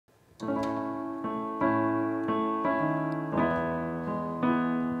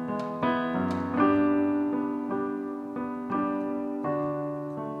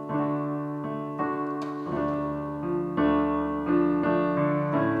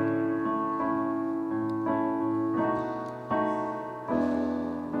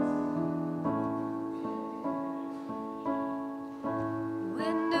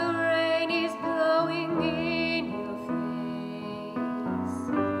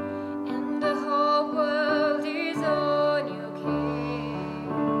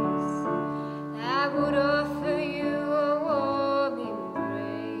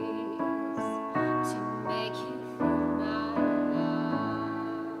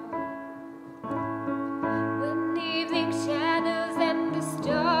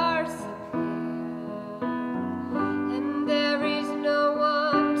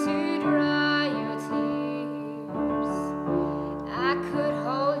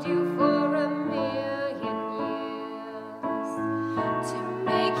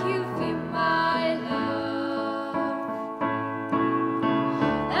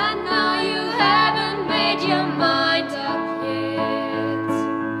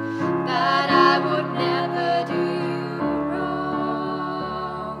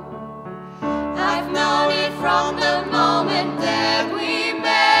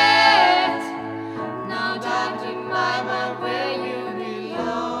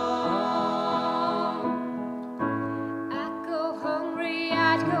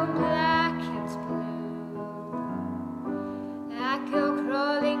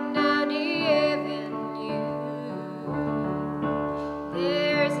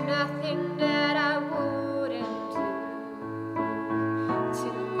nothing that I wouldn't do to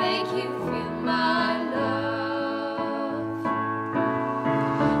make you feel my love.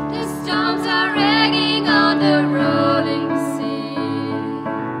 The storms are raging on the rolling sea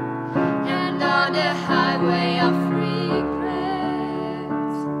and on the highway of regret.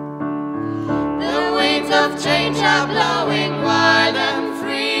 The winds of change are blowing wild and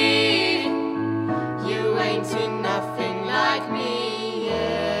free. You ain't seen nothing like me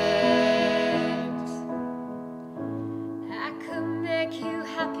yet. I could make you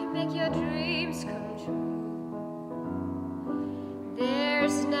happy, make your dreams come true.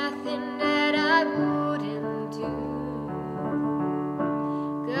 There's nothing that I wouldn't do.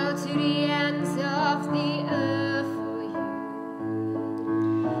 Go to the ends of the earth for you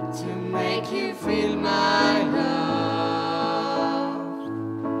to make you feel my love.